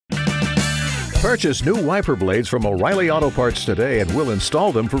Purchase new wiper blades from O'Reilly Auto Parts today and we'll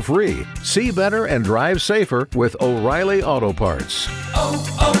install them for free. See better and drive safer with O'Reilly Auto Parts.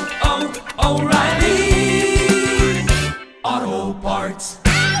 O'Reilly Auto Parts.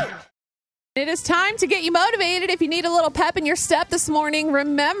 It is time to get you motivated. If you need a little pep in your step this morning,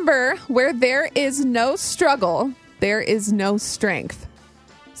 remember, where there is no struggle, there is no strength.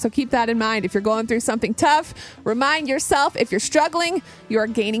 So keep that in mind. If you're going through something tough, remind yourself if you're struggling, you are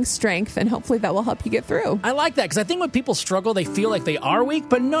gaining strength, and hopefully that will help you get through. I like that because I think when people struggle, they feel like they are weak,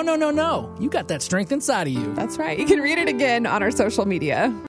 but no. You got that strength inside of you. That's right. You can read it again on our social media.